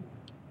movie.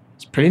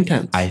 It's pretty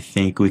intense. I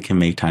think we can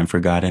make time for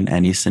God in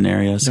any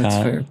scenario, Scott.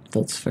 That's fair.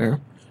 That's fair.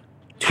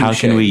 How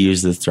can Touche. we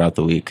use this throughout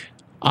the week?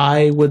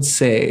 I would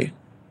say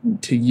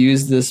to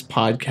use this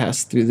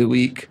podcast through the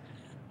week,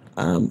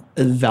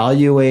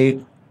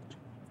 evaluate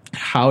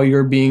how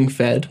you're being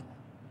fed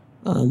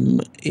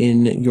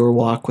in your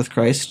walk with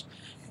Christ,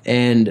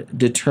 and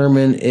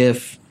determine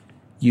if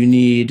you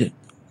need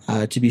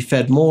to be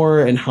fed more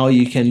and how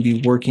you can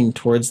be working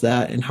towards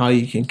that and how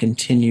you can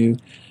continue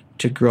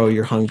to grow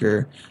your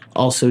hunger.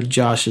 Also,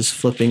 Josh is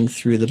flipping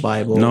through the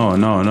Bible. No,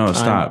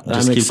 stop. I'm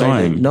Just keep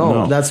excited. going.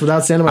 No, that's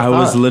without saying my I thought.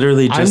 was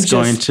literally I'm just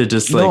going to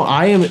just like. No,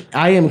 I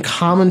am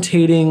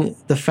commentating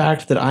the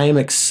fact that I am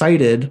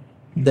excited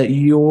that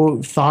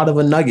you thought of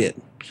a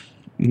nugget.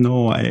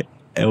 No, it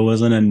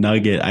wasn't a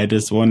nugget. I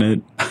just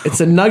wanted.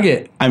 It's a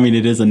nugget. I mean,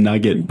 it is a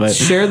nugget, but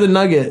Share the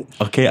nugget.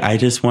 okay. I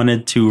just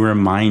wanted to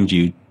remind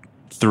you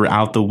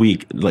throughout the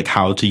week, like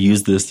how to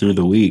use this through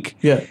the week.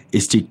 Yeah.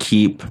 Is to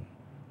keep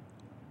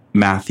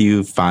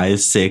Matthew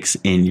 5:6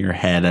 in your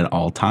head at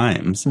all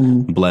times.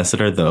 Blessed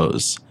are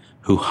those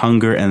who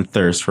hunger and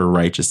thirst for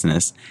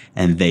righteousness,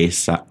 and they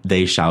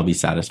shall be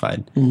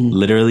satisfied.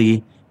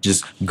 Literally,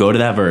 just go to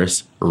that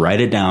verse, write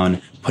it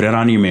down, put it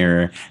on your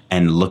mirror,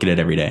 and look at it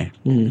every day.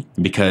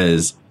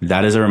 Because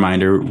that is a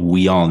reminder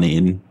we all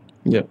need,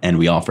 Yep. and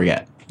we all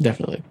forget.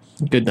 Definitely.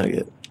 Good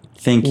nugget.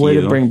 Thank Way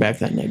you. to bring back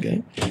that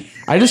nugget.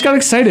 I just got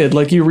excited.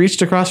 Like you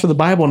reached across for the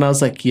Bible, and I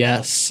was like,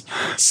 yes,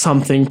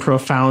 something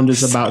profound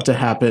is about to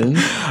happen.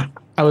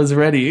 I was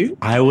ready.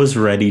 I was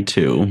ready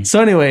to.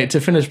 So anyway,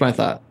 to finish my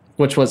thought,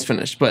 which was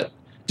finished, but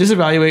just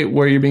evaluate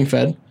where you're being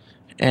fed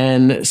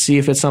and see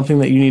if it's something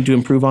that you need to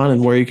improve on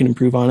and where you can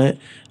improve on it.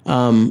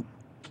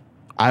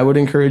 I would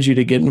encourage you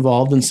to get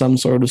involved in some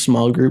sort of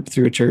small group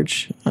through a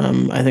church.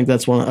 I think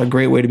that's a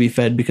great way to be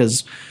fed,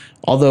 because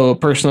although a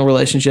personal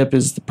relationship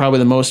is probably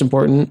the most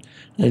important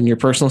in your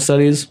personal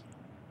studies,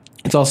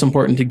 it's also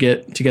important to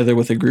get together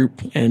with a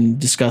group and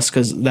discuss,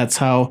 because that's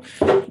how.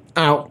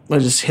 Ow! I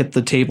just hit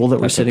the table that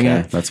we're sitting Okay,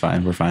 at. that's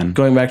fine. We're fine.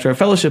 Going back to our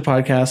fellowship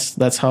podcast,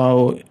 that's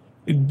how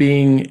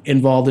being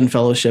involved in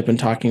fellowship and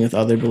talking with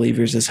other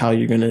believers is how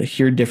you're going to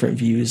hear different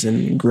views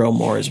and grow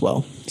more as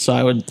well. So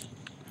I would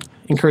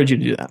encourage you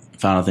to do that.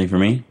 Final thing for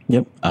me.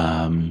 Yep.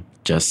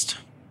 Just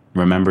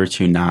remember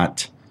to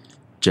not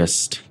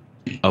just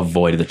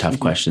avoid the tough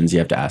questions you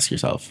have to ask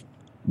yourself.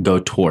 Go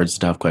towards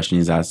the tough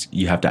questions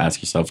you have to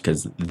ask yourself,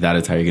 because that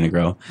is how you're going to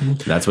grow.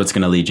 That's what's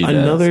going to lead you to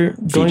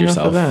feed going yourself.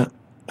 off of that.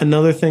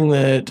 Another thing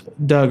that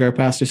Doug, our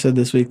pastor, said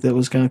this week that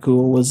was kind of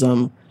cool was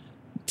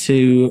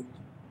to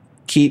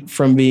keep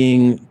from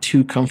being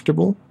too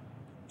comfortable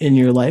in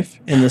your life,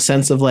 in the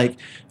sense of like,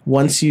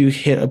 once you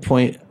hit a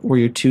point where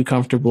you're too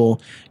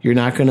comfortable, you're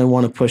not going to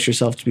want to push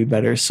yourself to be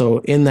better. So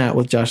in that,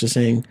 what Josh is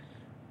saying,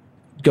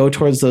 go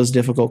towards those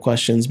difficult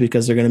questions,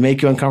 because they're going to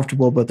make you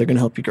uncomfortable, but they're going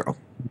to help you grow.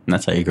 And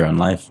that's how you grow in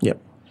life. Yep.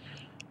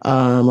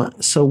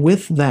 So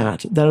with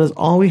that is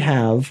all we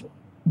have.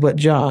 But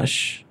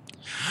Josh,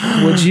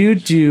 would you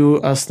do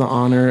us the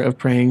honor of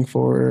praying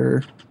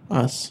for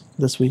us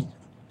this week?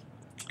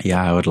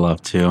 Yeah, I would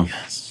love to.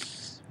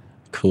 Yes.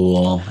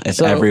 Cool. If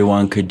So-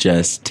 everyone could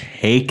just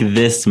take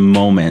this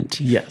moment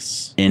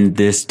Yes. in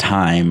this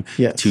time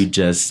Yes. to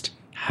just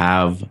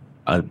have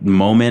a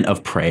moment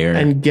of prayer.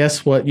 And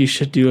guess what you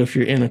should do if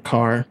you're in a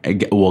car?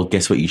 Well,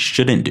 guess what you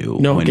shouldn't do?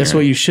 No, when guess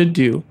you're- what you should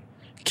do?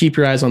 Keep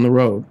your eyes on the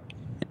road.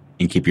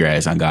 And keep your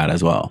eyes on God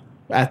as well.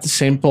 At the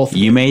same both.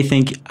 You may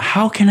think,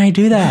 how can I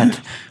do that?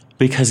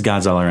 Because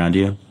God's all around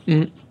you.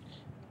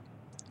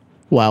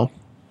 Wow.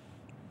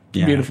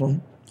 Yeah.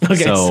 Beautiful.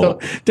 Okay, So- so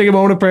take a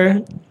moment of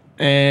prayer.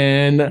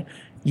 And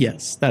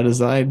yes, that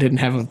is, I didn't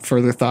have a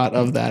further thought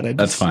of that.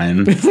 That's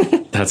fine.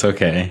 That's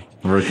okay.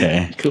 We're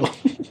okay. Cool.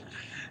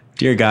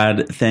 Dear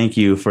God, thank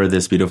you for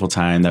this beautiful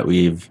time that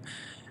we've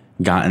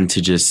gotten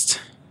to just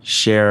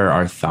share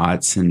our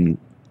thoughts and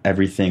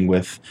everything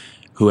with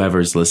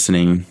whoever's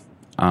listening.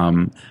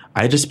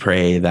 I just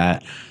pray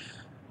that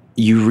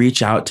you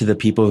reach out to the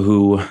people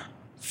who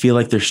feel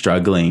like they're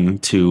struggling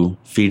to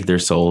feed their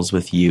souls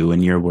with you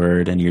and your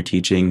word and your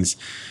teachings,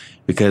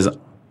 because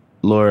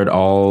Lord,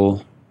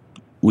 all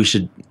we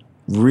should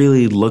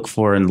really look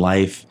for in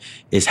life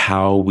is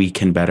how we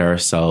can better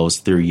ourselves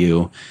through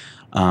you.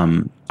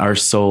 Our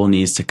soul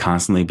needs to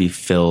constantly be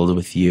filled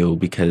with you,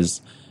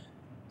 because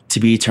to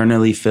be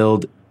eternally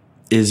filled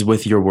is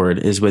with your word,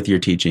 is with your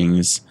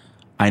teachings.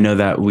 I know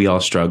that we all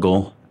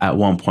struggle at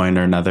one point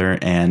or another,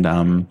 and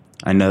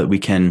I know that we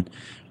can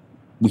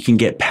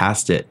get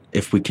past it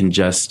if we can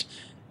just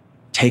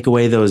take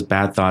away those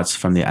bad thoughts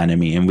from the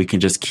enemy, and we can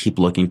just keep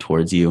looking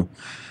towards you.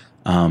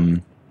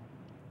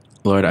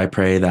 Lord, I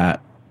pray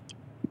that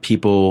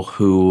people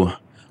who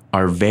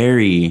are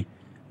very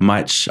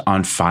much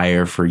on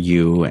fire for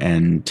you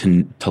and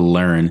to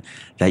learn,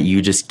 that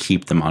you just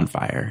keep them on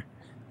fire,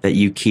 that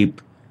you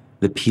keep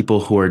the people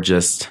who are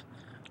just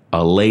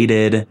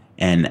elated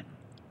and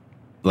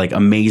like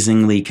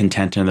amazingly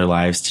content in their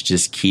lives to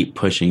just keep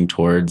pushing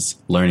towards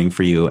learning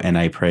for you. And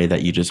I pray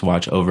that you just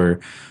watch over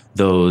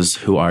those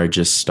who are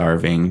just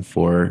starving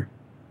for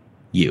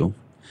you.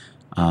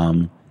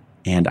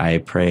 And I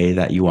pray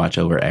that you watch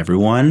over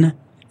everyone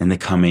in the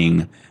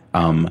coming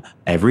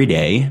every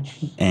day.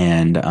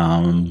 And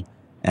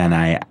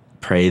I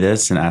pray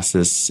this and ask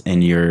this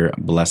in your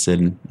blessed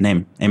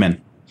name.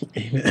 Amen.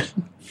 Amen.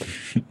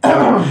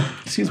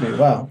 Excuse me.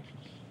 Wow.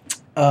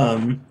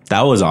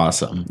 That was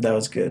awesome. That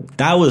was good.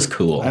 That was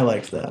cool. I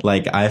liked that.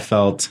 Like, I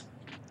felt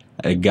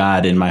a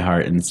God in my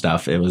heart and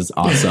stuff. It was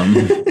awesome.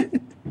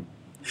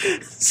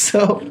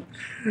 So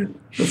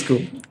that's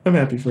cool. I'm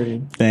happy for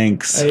you.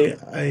 Thanks.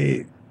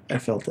 I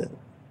felt it.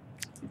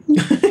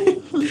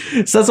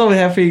 So that's all we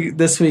have for you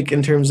this week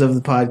in terms of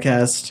the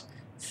podcast.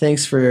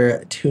 Thanks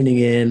for tuning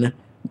in.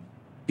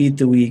 Beat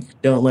the week.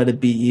 Don't let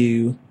it beat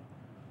you.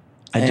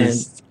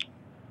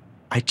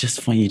 I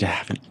just want you to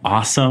have an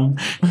awesome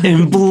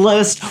and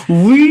blessed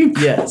week.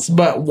 Yes,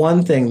 but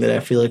one thing that I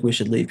feel like we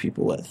should leave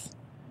people with,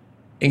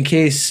 in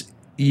case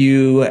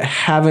you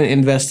haven't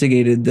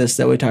investigated this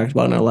that we talked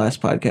about in our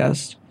last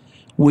podcast,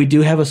 we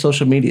do have a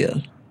social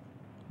media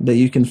that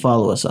you can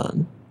follow us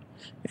on,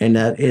 and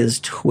that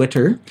is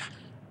Twitter.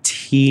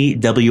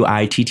 TWITTER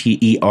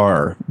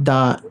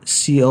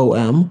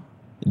 .com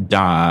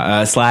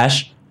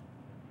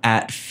 /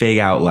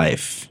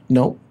 @FigOutLife.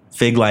 Nope.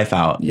 Fig Life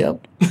Out.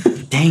 Yep.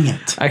 Dang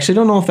it. I actually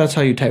don't know if that's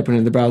how you type it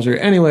in the browser.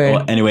 Anyway.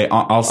 Well, anyway,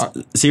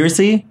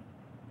 seriously,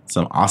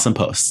 some awesome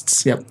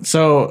posts. Yep.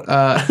 So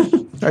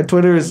our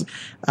Twitter is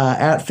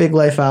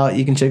 @FigLifeOut.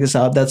 You can check us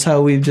out. That's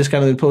how we've just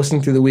kind of been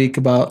posting through the week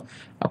about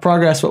our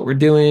progress, what we're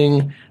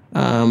doing.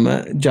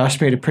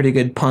 Josh made a pretty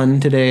good pun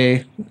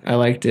today. I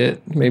liked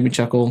it. Made me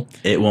chuckle.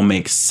 It will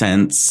make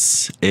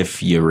sense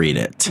if you read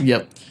it.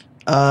 Yep.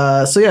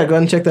 So yeah, go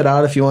ahead and check that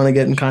out. If you want to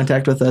get in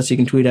contact with us, you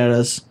can tweet at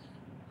us,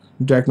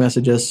 direct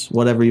message us,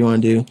 whatever you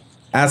want to do.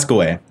 Ask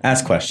away.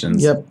 Ask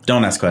questions. Yep.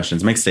 Don't ask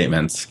questions. Make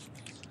statements.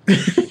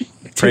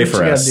 Pray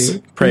for us.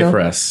 Pray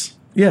for us.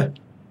 Yeah.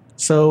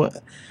 So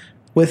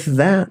with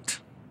that,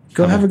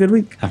 go have a good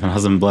week. Have an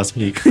awesome, blessed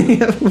week.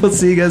 Yeah, we'll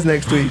see you guys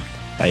next week.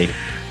 Bye.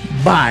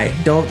 Bye.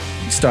 Don't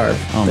starve.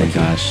 Oh my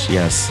gosh.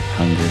 Yes.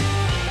 Hunger.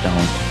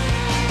 Don't.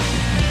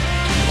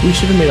 We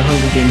should have made a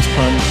Hunger Games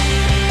pun.